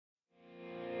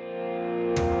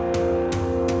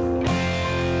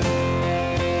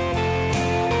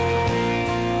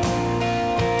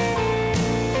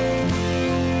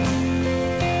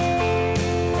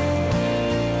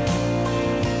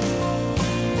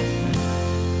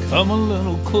Come a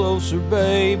little closer,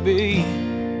 baby.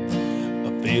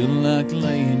 I feel like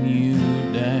laying you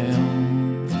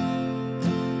down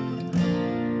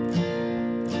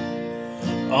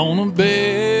on a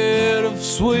bed of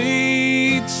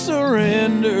sweet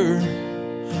surrender,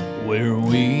 where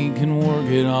we can work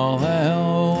it all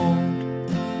out.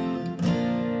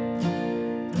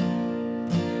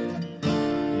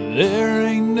 There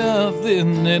ain't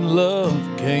nothing that love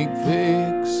can't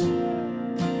fix.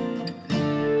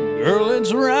 Girl,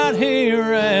 it's right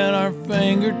here at our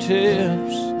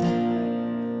fingertips.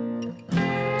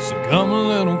 So come a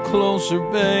little closer,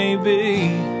 baby.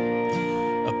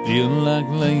 I feel like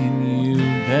laying you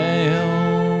down.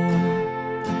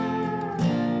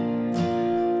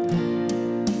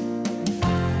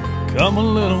 Come a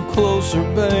little closer,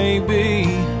 baby.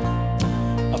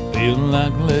 I feel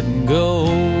like letting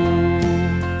go.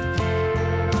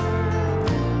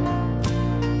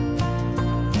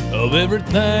 Of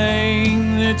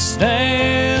everything that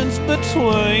stands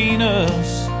between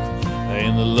us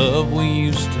and the love we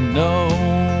used to know.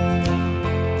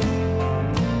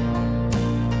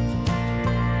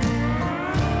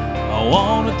 I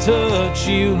wanna touch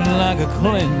you like a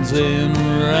cleansing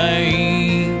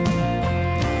rain.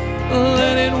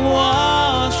 Let it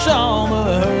wash all the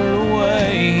hurt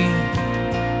away.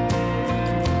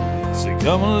 So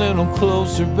come a little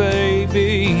closer,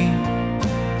 baby.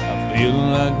 Feel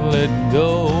like letting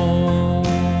go.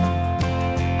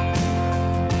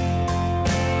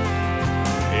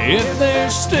 If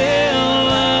there's still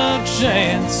a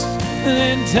chance,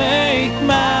 then take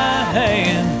my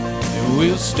hand and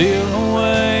we'll steal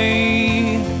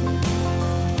away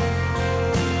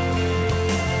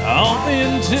off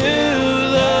into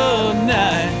the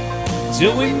night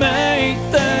till we make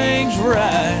things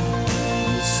right.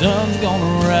 The sun's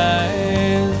gonna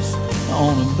rise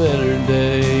on a better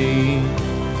day.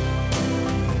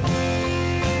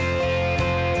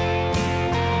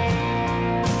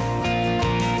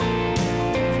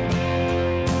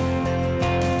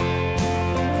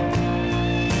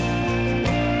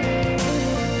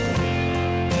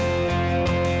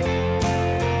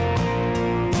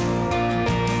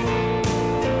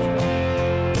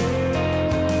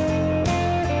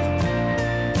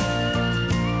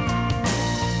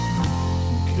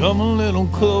 Come a little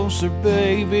closer,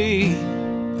 baby.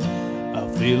 I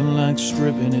feel like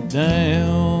stripping it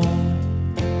down.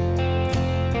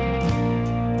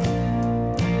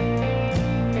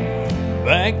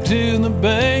 Back to the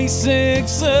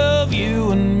basics of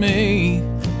you and me.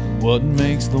 What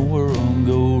makes the world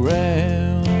go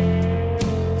round?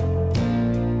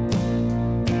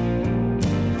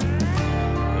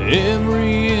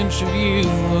 Every inch of you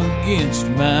against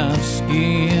my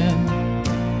skin.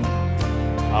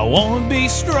 I wanna be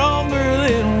stronger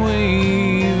than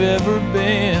we've ever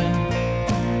been.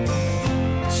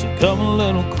 So come a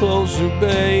little closer,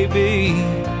 baby.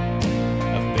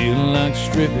 I feel like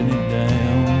stripping it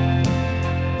down.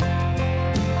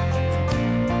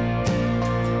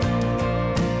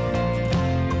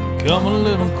 Come a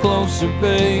little closer,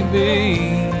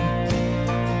 baby.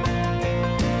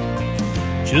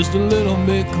 Just a little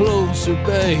bit closer,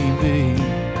 baby.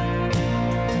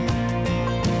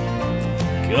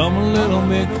 Come a little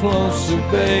bit closer,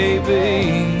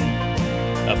 baby.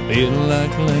 I feel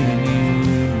like laying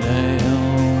you down.